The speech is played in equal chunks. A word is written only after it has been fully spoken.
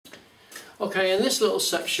Okay, in this little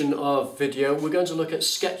section of video we're going to look at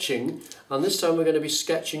sketching, and this time we're going to be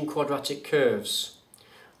sketching quadratic curves.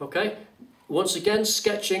 Okay, once again,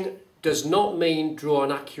 sketching does not mean draw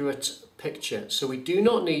an accurate picture, so we do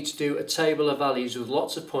not need to do a table of values with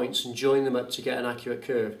lots of points and join them up to get an accurate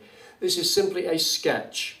curve. This is simply a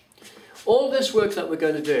sketch. All this work that we're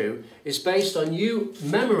going to do is based on you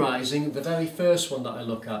memorising the very first one that I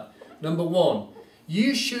look at. Number one,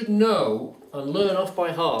 you should know and learn off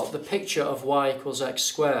by heart the picture of y equals x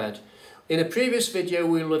squared. In a previous video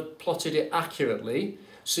we will have plotted it accurately,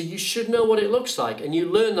 so you should know what it looks like and you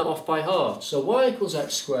learn that off by heart. So y equals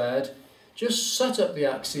x squared, just set up the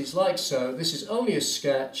axes like so. This is only a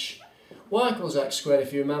sketch. Y equals x squared,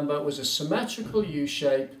 if you remember, was a symmetrical U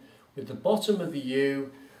shape with the bottom of the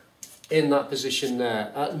U in that position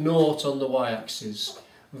there at 0 on the y-axis.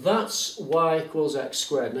 That's y equals x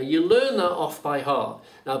squared. Now you learn that off by heart.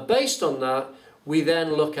 Now based on that, we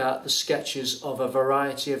then look at the sketches of a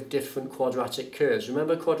variety of different quadratic curves.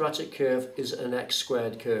 Remember, quadratic curve is an x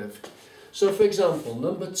squared curve. So for example,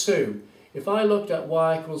 number 2, if I looked at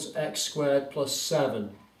y equals x squared plus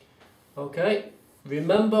 7, okay,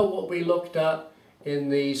 remember what we looked at in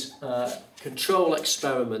these control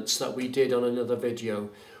experiments that we did on another video.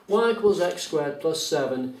 Y equals x squared plus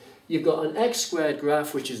 7, you've got an x squared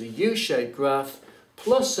graph, which is a U-shaped graph,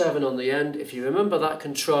 plus 7 on the end. If you remember, that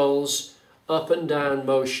controls up and down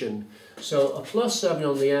motion. So a plus 7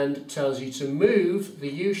 on the end tells you to move the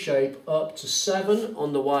U shape up to 7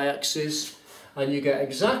 on the y-axis, and you get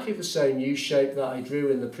exactly the same U shape that I drew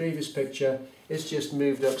in the previous picture. It's just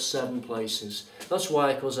moved up 7 places. That's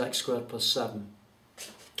y equals x squared plus 7.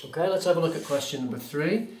 Okay, let's have a look at question number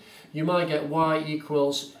 3. You might get y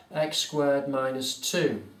equals x squared minus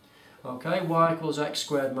 2. Okay, y equals x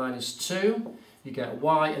squared minus 2. You get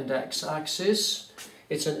y and x axis.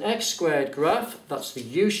 It's an x squared graph, that's the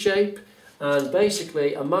U shape, and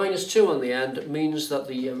basically a minus 2 on the end means that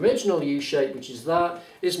the original U shape, which is that,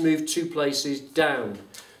 is moved 2 places down.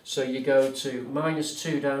 So you go to minus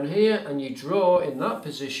 2 down here and you draw in that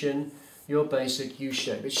position your basic U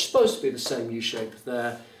shape. It's supposed to be the same U shape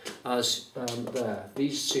there as there.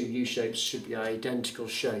 These two U shapes should be identical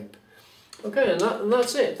shape. Okay, and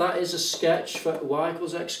that's it. That is a sketch for y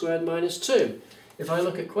equals x squared minus 2. If I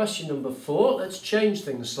look at question number 4, let's change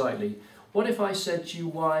things slightly. What if I said to you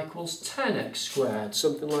y equals 10x squared,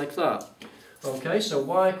 something like that? Okay, so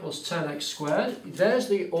y equals 10x squared. There's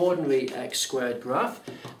the ordinary x squared graph.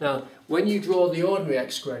 Now, when you draw the ordinary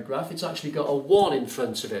x squared graph, it's actually got a 1 in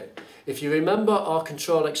front of it. If you remember our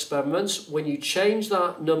control experiments, when you change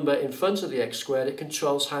that number in front of the x squared, it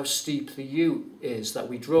controls how steep the u is that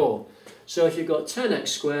we draw. So if you've got 10x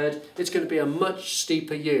squared, it's going to be a much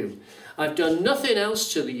steeper u. I've done nothing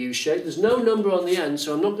else to the u shape. There's no number on the end,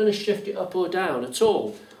 so I'm not going to shift it up or down at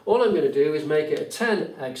all. All I'm going to do is make it a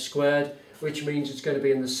 10x squared, which means it's going to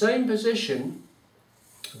be in the same position,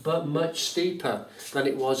 but much steeper than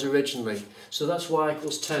it was originally. So that's y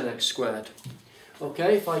equals 10x squared.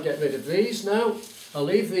 Okay, if I get rid of these now, I'll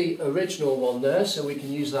leave the original one there so we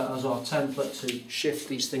can use that as our template to shift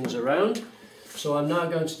these things around. So I'm now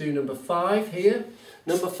going to do number 5 here.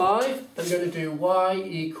 Number 5, I'm going to do y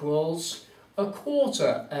equals a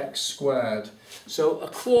quarter x squared. So a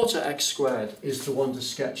quarter x squared is the one to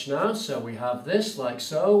sketch now. So we have this like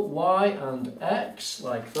so, y and x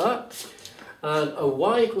like that. And a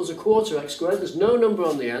y equals a quarter x squared. There's no number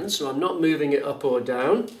on the end, so I'm not moving it up or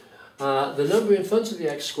down. The number in front of the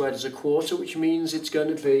x squared is a quarter, which means it's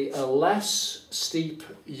going to be a less steep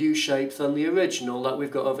U shape than the original that we've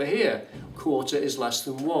got over here. Quarter is less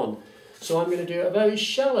than 1. So I'm going to do a very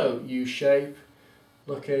shallow U shape,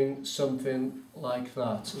 looking something like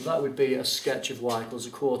that. So that would be a sketch of y equals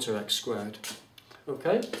a quarter x squared.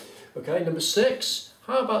 Okay, number 6.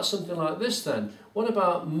 How about something like this then? What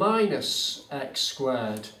about minus x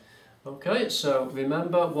squared? Okay, so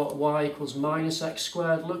remember what y equals minus x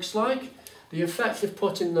squared looks like. The effect of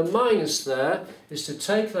putting the minus there is to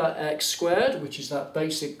take that x squared, which is that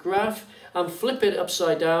basic graph, and flip it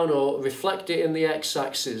upside down or reflect it in the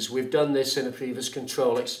x-axis. We've done this in a previous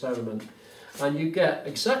control experiment. And you get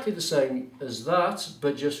exactly the same as that,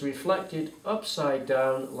 but just reflected upside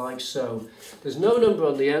down like so. There's no number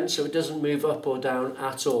on the end, so it doesn't move up or down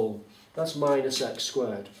at all. That's minus x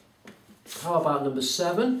squared. How about number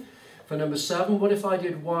 7? For number 7, what if I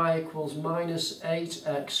did y equals minus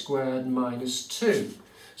 8x squared minus 2?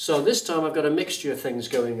 So this time I've got a mixture of things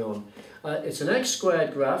going on. It's an x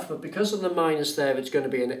squared graph, but because of the minus there, it's going to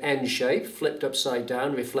be an N shape, flipped upside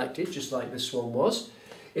down, reflected, just like this one was.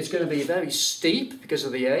 It's going to be very steep because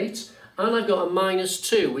of the 8, and I've got a minus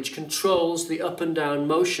 2, which controls the up and down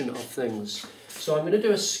motion of things. So I'm going to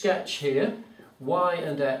do a sketch here, y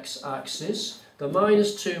and x axis. The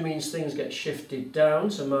 -2 means things get shifted down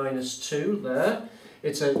to -2 there.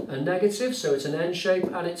 It's a negative, so it's an N shape,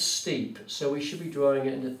 and it's steep. So we should be drawing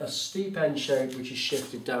it in a steep N shape which is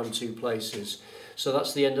shifted down 2 places. So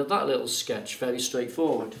that's the end of that little sketch, very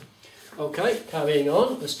straightforward. Okay, carrying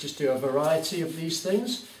on, let's just do a variety of these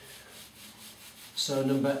things. So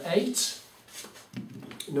number 8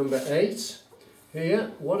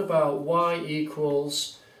 here, what about y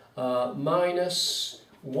equals minus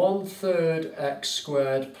 1/3 x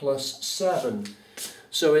squared plus 7?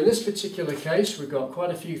 So in this particular case, we've got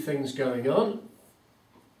quite a few things going on.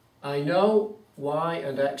 I know y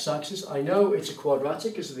and x axis, I know it's a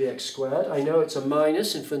quadratic because of the x squared, I know it's a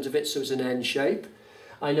minus in front of it, so it's an N shape.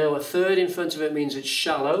 I know a third in front of it means it's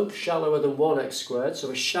shallow, shallower than 1x squared,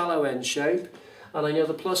 so a shallow N shape. And I know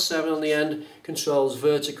the plus 7 on the end controls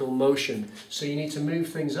vertical motion. So you need to move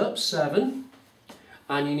things up 7,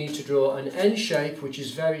 and you need to draw an N shape which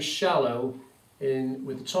is very shallow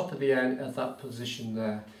with the top of the N at that position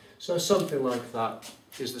there. So something like that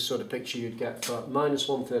is the sort of picture you'd get for minus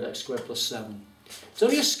 1/3 x squared plus 7. It's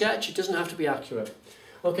only a sketch, it doesn't have to be accurate.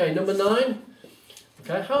 Okay, number 9.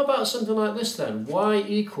 Okay, how about something like this then? Y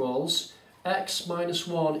equals x minus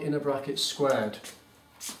 1 in a bracket squared.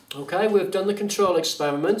 Okay, we've done the control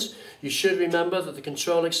experiment. You should remember that the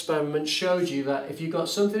control experiment showed you that if you've got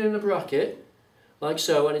something in a bracket, like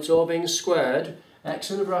so, and it's all being squared,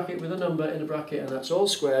 x in a bracket with a number in a bracket, and that's all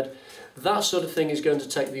squared, that sort of thing is going to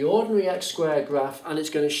take the ordinary x squared graph and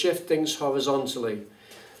it's going to shift things horizontally.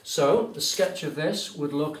 So the sketch of this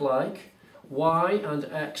would look like y and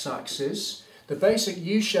x axis. The basic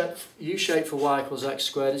U shape for y equals x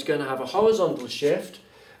squared is going to have a horizontal shift,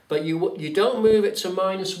 but you don't move it to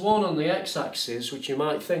 -1 on the x-axis, which you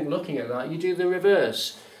might think looking at that. You do the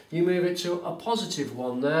reverse. You move it to a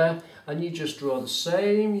 +1 there, and you just draw the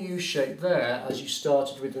same U shape there as you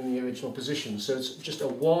started with in the original position. So it's just a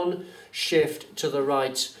 1 shift to the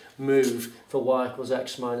right move for y equals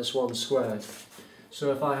x minus 1 squared.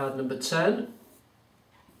 So if I had number 10,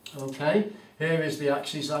 okay, here is the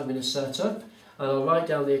axis I'm going to set up. And I'll write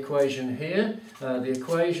down the equation here. The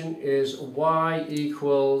equation is y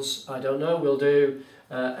equals, I don't know, we'll do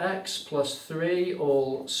x plus 3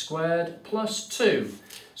 all squared plus 2.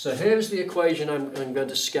 So here's the equation I'm going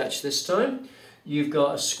to sketch this time. You've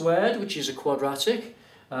got a squared, which is a quadratic.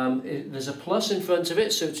 There's a plus in front of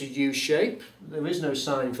it, so it's a U shape. There is no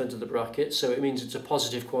sign in front of the bracket, so it means it's a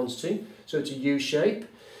positive quantity. So it's a U shape.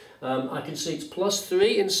 I can see it's plus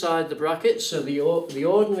 3 inside the bracket, so the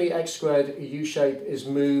ordinary x squared U shape is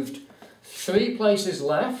moved 3 places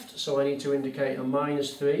left, so I need to indicate a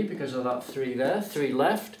 -3 because of that 3 there, 3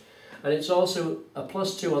 left. And it's also a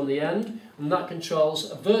plus 2 on the end, and that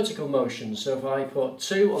controls a vertical motion. So if I put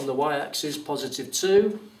 2 on the y-axis,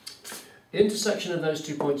 +2, intersection of those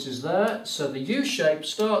 2 points is there, so the U shape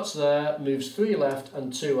starts there, moves 3 left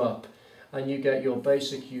and 2 up. And you get your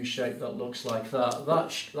basic U shape that looks like that.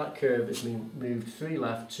 That curve is moved 3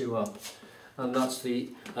 left, 2 up. And that's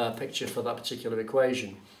the picture for that particular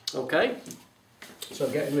equation. Okay, so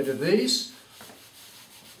getting rid of these,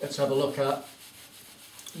 let's have a look at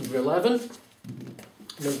number 11.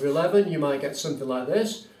 Number 11, you might get something like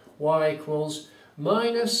this. Y equals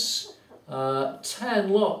minus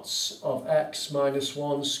 10 lots of x minus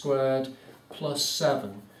 1 squared plus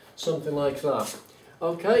 7. Something like that.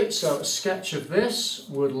 Okay, so a sketch of this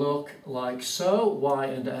would look like so, y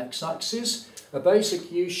and x axis, a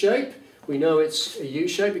basic U shape. We know it's a U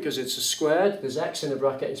shape because it's a squared, there's x in a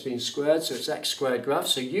bracket, it's been squared, so it's x squared graph,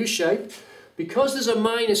 so U shape. Because there's a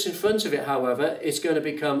minus in front of it, however, it's going to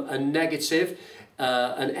become a negative,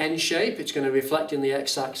 an N shape, it's going to reflect in the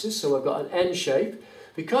x axis, so I've got an N shape.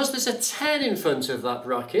 Because there's a 10 in front of that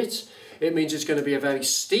bracket, it means it's going to be a very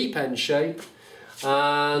steep N shape,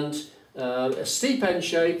 and a steep N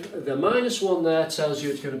shape, the -1 there tells you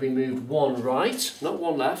it's going to be moved 1 right, not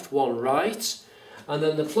 1 left, 1 right. And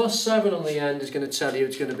then the +7 on the end is going to tell you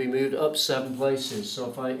it's going to be moved up 7 places. So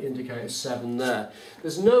if I indicate a 7 there.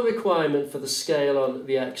 There's no requirement for the scale on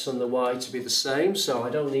the x and the y to be the same, so I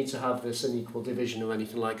don't need to have this an equal division or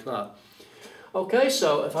anything like that. Okay,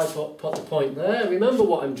 so if I put the point there, remember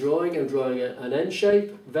what I'm drawing. I'm drawing an N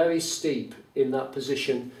shape, very steep in that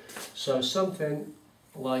position. So something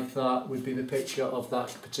like that would be the picture of that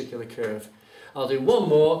particular curve. I'll do one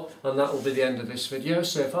more and that will be the end of this video.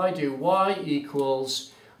 So if I do y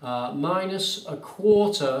equals minus a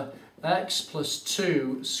quarter x plus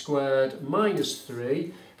 2 squared minus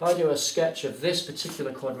 3, if I do a sketch of this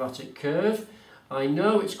particular quadratic curve, I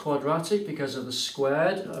know it's quadratic because of the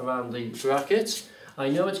squared around the bracket, I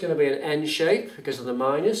know it's going to be an N shape because of the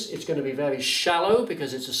minus. It's going to be very shallow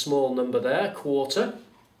because it's a small number there, quarter.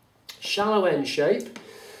 Shallow N shape.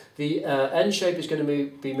 The N shape is going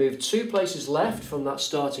to be moved 2 places left from that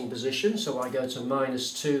starting position, so I go to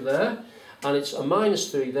 -2 there, and it's a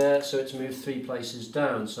 -3 there, so it's moved 3 places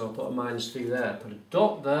down, so I'll put a -3 there. Put a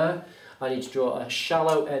dot there. I need to draw a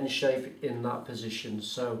shallow N shape in that position,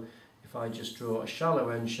 so if I just draw a shallow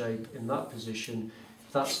N shape in that position,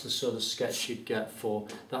 that's the sort of sketch you'd get for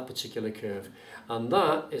that particular curve. And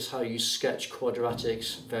that is how you sketch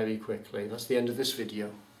quadratics very quickly. That's the end of this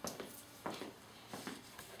video.